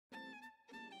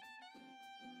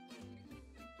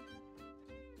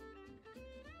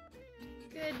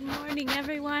Good morning,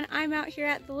 everyone. I'm out here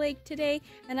at the lake today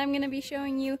and I'm going to be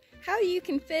showing you how you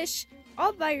can fish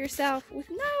all by yourself with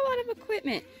not a lot of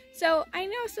equipment. So I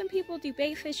know some people do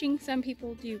bait fishing, some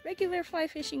people do regular fly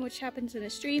fishing, which happens in a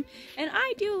stream, and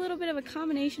I do a little bit of a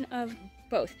combination of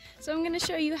both. So I'm going to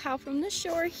show you how from the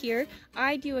shore here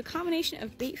I do a combination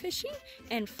of bait fishing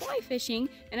and fly fishing,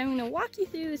 and I'm going to walk you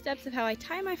through the steps of how I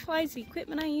tie my flies, the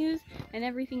equipment I use, and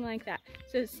everything like that.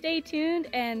 So stay tuned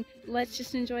and let's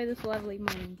just enjoy this lovely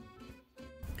morning.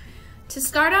 To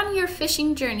start on your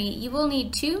fishing journey, you will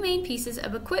need two main pieces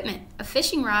of equipment, a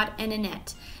fishing rod and a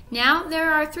net. Now,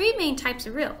 there are three main types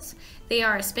of reels. They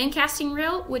are a spin casting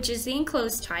reel, which is the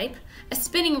enclosed type, a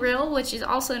spinning reel, which is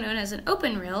also known as an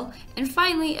open reel, and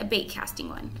finally a bait casting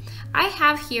one. I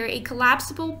have here a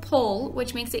collapsible pole,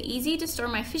 which makes it easy to store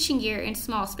my fishing gear in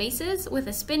small spaces with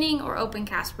a spinning or open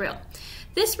cast reel.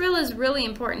 This reel is really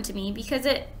important to me because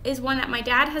it is one that my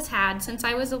dad has had since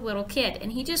I was a little kid,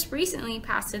 and he just recently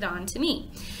passed it on to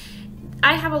me.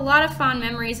 I have a lot of fond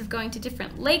memories of going to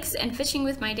different lakes and fishing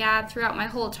with my dad throughout my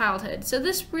whole childhood, so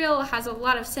this reel has a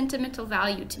lot of sentimental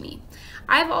value to me.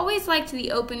 I've always liked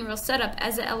the open reel setup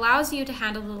as it allows you to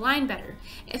handle the line better.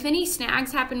 If any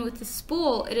snags happen with the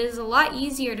spool, it is a lot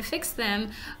easier to fix them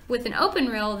with an open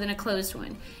reel than a closed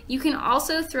one. You can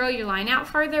also throw your line out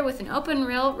farther with an open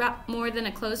reel more than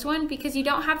a closed one because you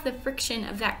don't have the friction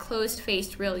of that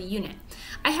closed-faced reel unit.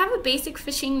 I have a basic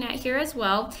fishing net here as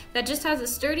well that just has a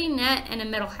sturdy net and a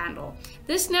metal handle.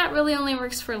 This net really only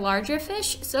works for larger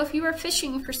fish, so if you are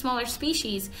fishing for smaller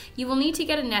species, you will need to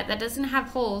get a net that doesn't have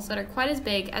holes that are quite as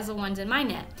big as the ones in my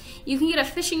net. You can get a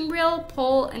fishing reel,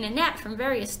 pole, and a net from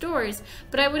various stores,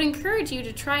 but I would encourage you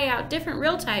to try out different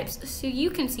reel types so you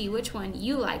can see which one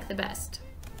you like the best.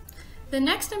 The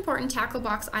next important tackle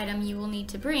box item you will need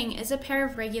to bring is a pair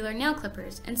of regular nail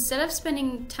clippers. Instead of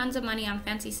spending tons of money on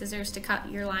fancy scissors to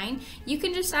cut your line, you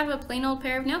can just have a plain old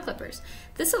pair of nail clippers.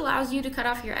 This allows you to cut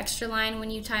off your extra line when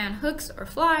you tie on hooks or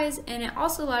flies, and it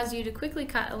also allows you to quickly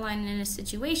cut a line in a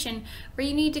situation where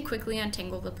you need to quickly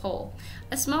untangle the pole.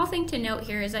 A small thing to note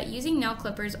here is that using nail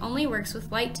clippers only works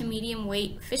with light to medium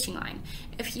weight fishing line.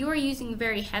 If you are using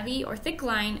very heavy or thick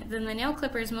line, then the nail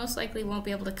clippers most likely won't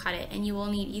be able to cut it, and you will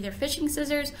need either fishing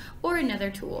scissors or another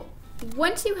tool.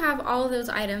 Once you have all of those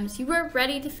items, you are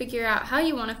ready to figure out how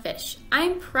you want to fish.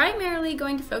 I'm primarily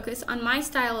going to focus on my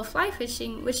style of fly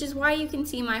fishing, which is why you can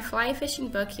see my fly fishing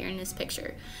book here in this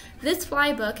picture. This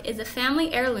fly book is a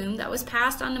family heirloom that was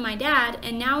passed on to my dad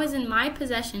and now is in my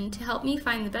possession to help me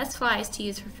find the best flies to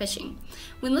use for fishing.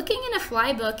 When looking in a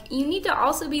fly book, you need to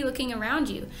also be looking around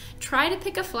you. Try to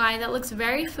pick a fly that looks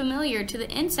very familiar to the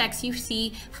insects you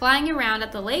see flying around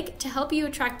at the lake to help you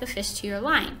attract the fish to your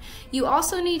line. You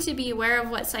also need to be aware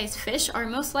of what size fish are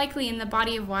most likely in the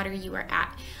body of water you are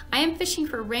at. I am fishing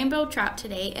for rainbow trout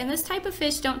today, and this type of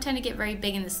fish don't tend to get very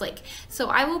big in this lake, so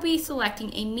I will be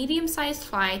selecting a medium-sized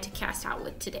fly to cast out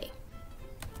with today.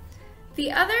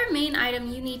 The other main item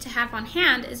you need to have on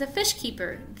hand is a fish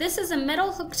keeper. This is a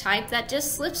metal hook type that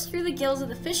just slips through the gills of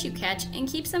the fish you catch and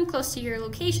keeps them close to your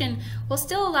location while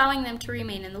still allowing them to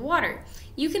remain in the water.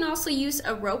 You can also use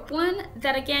a rope one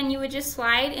that again you would just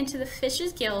slide into the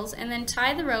fish's gills and then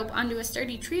tie the rope onto a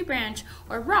sturdy tree branch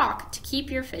or rock to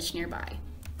keep your fish nearby.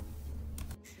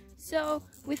 So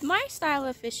with my style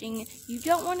of fishing, you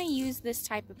don't want to use this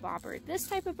type of bobber. This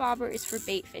type of bobber is for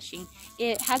bait fishing.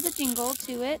 It has a jingle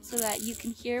to it so that you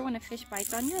can hear when a fish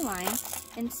bites on your line.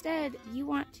 Instead, you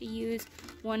want to use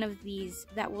one of these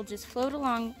that will just float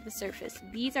along the surface.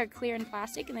 These are clear and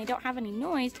plastic and they don't have any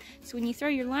noise, so when you throw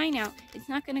your line out, it's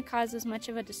not going to cause as much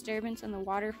of a disturbance in the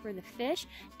water for the fish,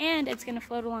 and it's going to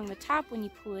float along the top when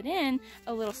you pull it in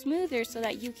a little smoother so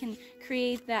that you can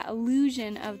create that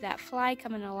illusion of that fly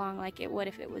coming along like it would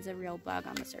if it was a real bug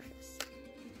on the surface.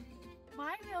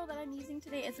 My reel that I'm using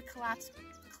today is a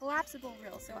collapsible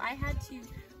reel, so I had to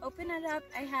open it up.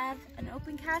 I have an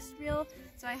open cast reel,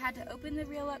 so I had to open the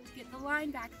reel up to get the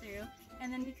line back through,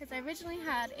 and then because I originally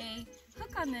had a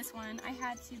hook on this one, I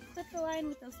had to clip the line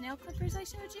with those nail clippers I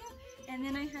showed you, and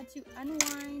then I had to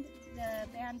unwind the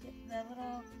band, the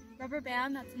little rubber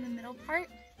band that's in the middle part,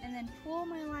 and then pull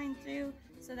my line through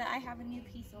so that I have a new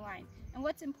piece of line. And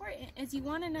what's important is you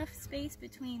want enough space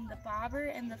between the bobber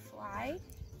and the fly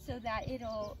so that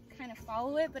it'll kind of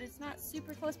follow it, but it's not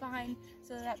super close behind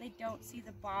so that they don't see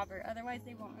the bobber. Otherwise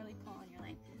they won't really pull on your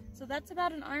line. So that's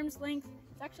about an arm's length.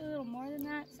 It's actually a little more than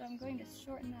that, so I'm going to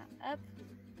shorten that up,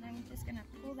 and I'm just going to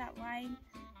pull that line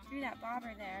through that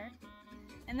bobber there.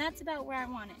 And that's about where I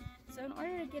want it. So in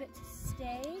order to get it to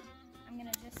stay, I'm going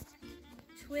to just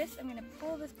twist. I'm going to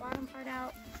pull this bottom part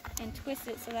out and twist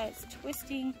it so that it's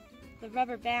twisting the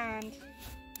rubber band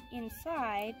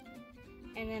inside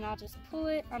and then I'll just pull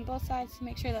it on both sides to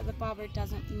make sure that the bobber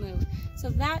doesn't move. So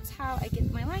that's how I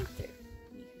get my line through.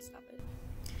 You can stop it.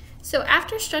 So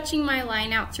after stretching my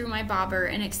line out through my bobber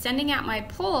and extending out my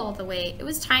pole all the way, it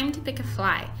was time to pick a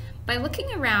fly. By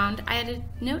looking around, I had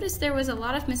noticed there was a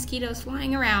lot of mosquitoes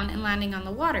flying around and landing on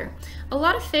the water. A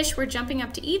lot of fish were jumping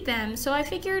up to eat them, so I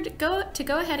figured to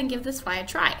go ahead and give this fly a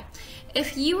try.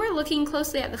 If you were looking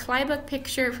closely at the fly book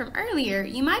picture from earlier,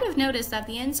 you might have noticed that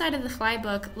the inside of the fly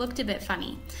book looked a bit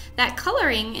funny. That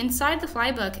coloring inside the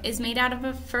fly book is made out of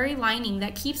a furry lining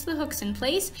that keeps the hooks in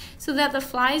place so that the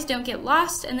flies don't get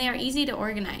lost and they are easy to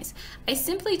organize. I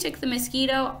simply took the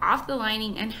mosquito off the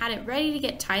lining and had it ready to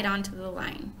get tied onto the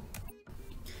line.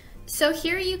 So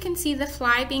here you can see the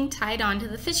fly being tied onto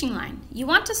the fishing line. You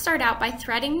want to start out by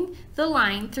threading the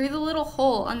line through the little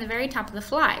hole on the very top of the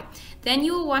fly. Then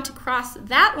you will want to cross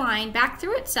that line back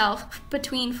through itself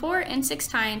between 4 and 6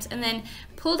 times and then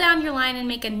pull down your line and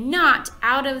make a knot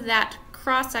out of that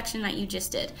cross section that you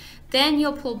just did. Then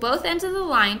you'll pull both ends of the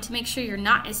line to make sure your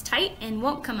knot is tight and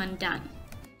won't come undone.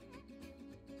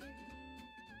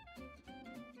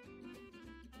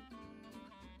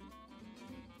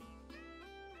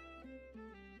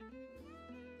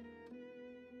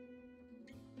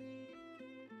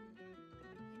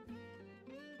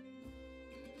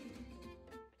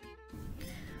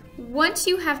 Once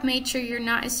you have made sure your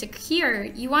knot is secure,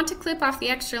 you want to clip off the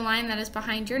extra line that is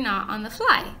behind your knot on the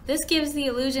fly. This gives the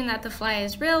illusion that the fly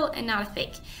is real and not a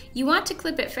fake. You want to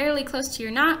clip it fairly close to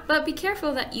your knot, but be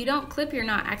careful that you don't clip your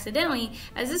knot accidentally,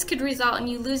 as this could result in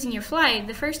you losing your fly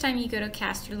the first time you go to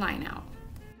cast your line out.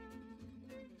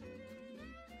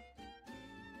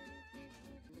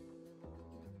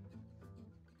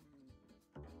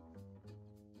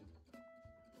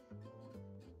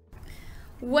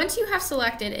 Once you have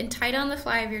selected and tied on the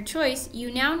fly of your choice,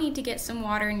 you now need to get some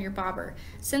water in your bobber.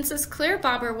 Since this clear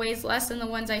bobber weighs less than the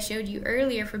ones I showed you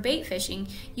earlier for bait fishing,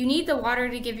 you need the water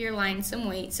to give your line some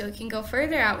weight so it can go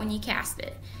further out when you cast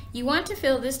it. You want to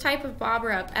fill this type of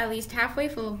bobber up at least halfway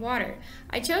full of water.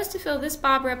 I chose to fill this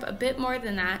bobber up a bit more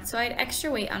than that so I had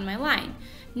extra weight on my line.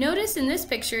 Notice in this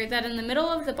picture that in the middle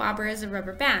of the bobber is a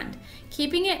rubber band.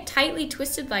 Keeping it tightly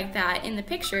twisted like that in the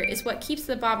picture is what keeps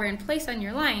the bobber in place on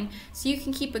your line so you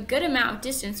can keep a good amount of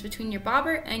distance between your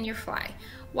bobber and your fly.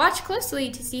 Watch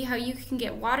closely to see how you can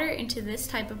get water into this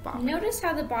type of bobber. Notice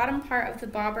how the bottom part of the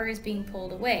bobber is being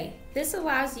pulled away. This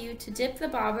allows you to dip the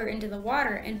bobber into the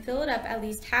water and fill it up at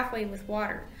least halfway with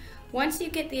water. Once you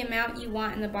get the amount you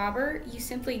want in the bobber, you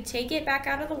simply take it back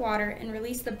out of the water and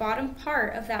release the bottom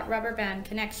part of that rubber band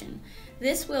connection.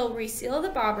 This will reseal the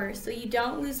bobber so you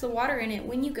don't lose the water in it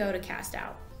when you go to cast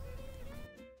out.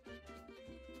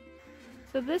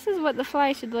 So this is what the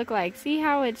fly should look like. See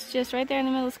how it's just right there in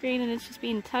the middle of the screen and it's just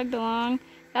being tugged along?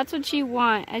 That's what you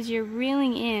want as you're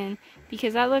reeling in,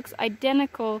 because that looks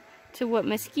identical to what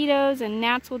mosquitoes and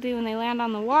gnats will do when they land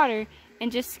on the water and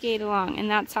just skate along,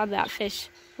 and that's how that fish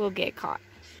will get caught.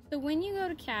 So when you go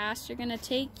to cast, you're going to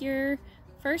take your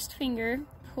first finger,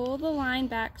 pull the line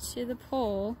back to the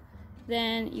pole,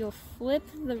 then you'll flip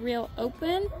the reel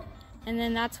open, and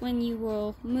then that's when you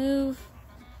will move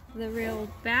the reel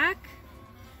back,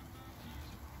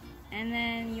 and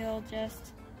then you'll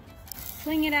just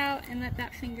fling it out and let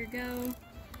that finger go,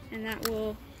 and that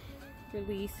will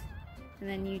release, and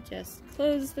then you just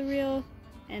close the reel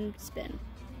and spin.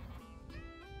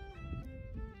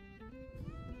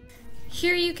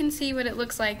 Here you can see what it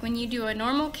looks like when you do a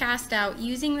normal cast out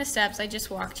using the steps I just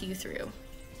walked you through.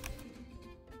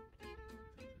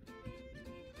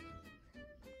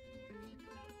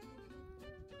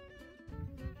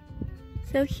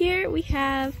 So here we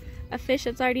have a fish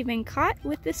that's already been caught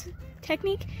with this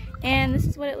technique, and this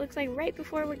is what it looks like right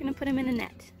before we're going to put him in a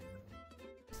net.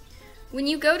 When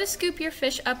you go to scoop your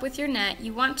fish up with your net,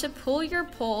 you want to pull your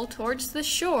pole towards the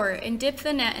shore and dip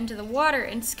the net into the water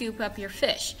and scoop up your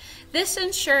fish. This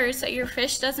ensures that your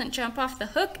fish doesn't jump off the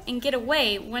hook and get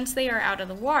away once they are out of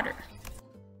the water.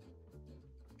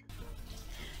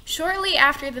 Shortly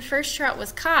after the first trout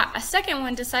was caught, a second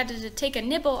one decided to take a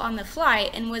nibble on the fly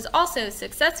and was also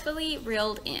successfully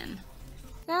reeled in.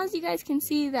 Now as you guys can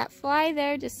see, that fly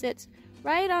there just sits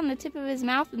right on the tip of his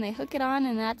mouth and they hook it on,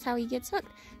 and that's how he gets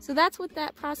hooked. So that's what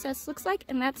that process looks like,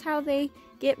 and that's how they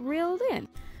get reeled in.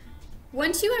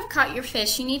 Once you have caught your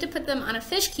fish, you need to put them on a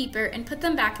fish keeper and put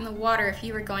them back in the water if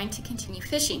you are going to continue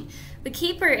fishing. The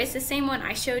keeper is the same one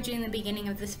I showed you in the beginning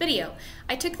of this video.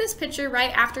 I took this picture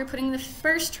right after putting the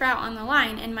first trout on the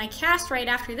line, and my cast right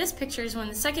after this picture is when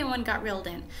the second one got reeled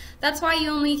in. That's why you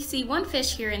only see one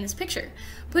fish here in this picture.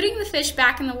 Putting the fish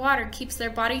back in the water keeps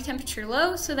their body temperature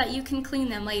low so that you can clean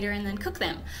them later and then cook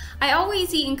them. I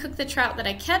always eat and cook the trout that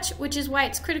I catch, which is why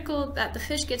it's critical that the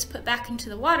fish gets put back into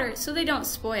the water so they don't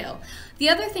spoil. The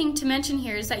other thing to mention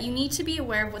here is that you need to be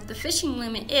aware of what the fishing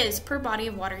limit is per body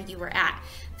of water you are at.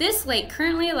 This lake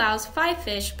currently allows 5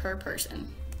 fish per person.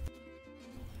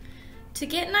 To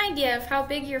get an idea of how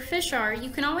big your fish are,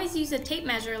 you can always use a tape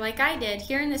measure like I did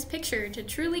here in this picture to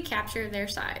truly capture their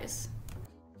size.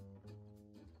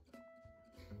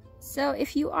 So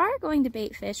if you are going to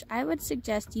bait fish, I would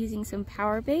suggest using some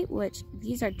power bait, which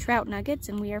these are trout nuggets,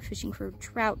 and we are fishing for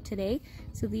trout today.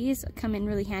 So these come in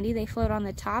really handy. They float on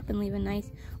the top and leave a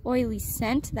nice oily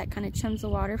scent that kind of chums the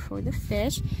water for the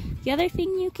fish. The other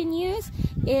thing you can use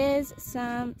is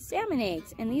some salmon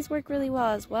eggs, and these work really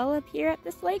well up here at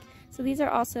this lake. So these are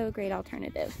also a great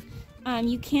alternative.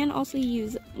 You can also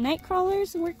use night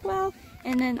crawlers, work well,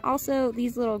 and then also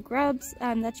these little grubs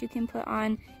that you can put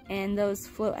on, and those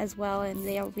float as well, and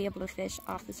they'll be able to fish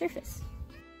off the surface.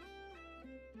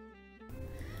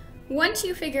 Once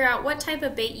you figure out what type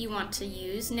of bait you want to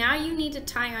use, now you need to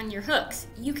tie on your hooks.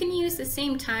 You can use the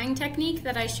same tying technique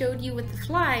that I showed you with the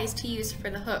flies to use for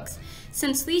the hooks.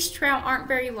 Since these trout aren't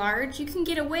very large, you can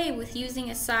get away with using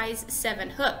a size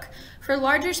 7 hook. For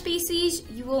larger species,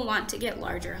 you will want to get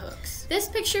larger hooks. This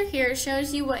picture here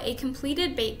shows you what a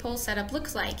completed bait pole setup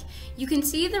looks like. You can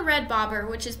see the red bobber,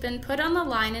 which has been put on the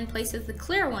line in place of the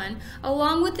clear one,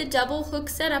 along with the double hook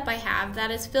setup I have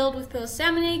that is filled with both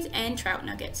salmon eggs and trout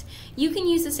nuggets. You can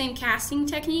use the same casting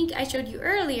technique I showed you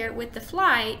earlier with the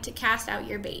fly to cast out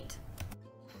your bait.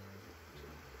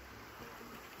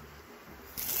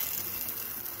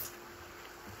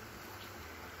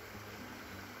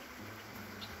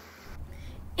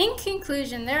 In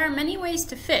conclusion, there are many ways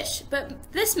to fish,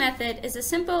 but this method is a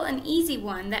simple and easy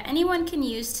one that anyone can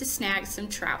use to snag some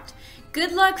trout.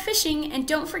 Good luck fishing, and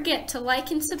don't forget to like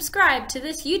and subscribe to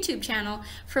this YouTube channel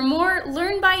for more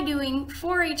Learn by Doing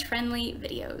 4-H friendly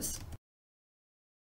videos.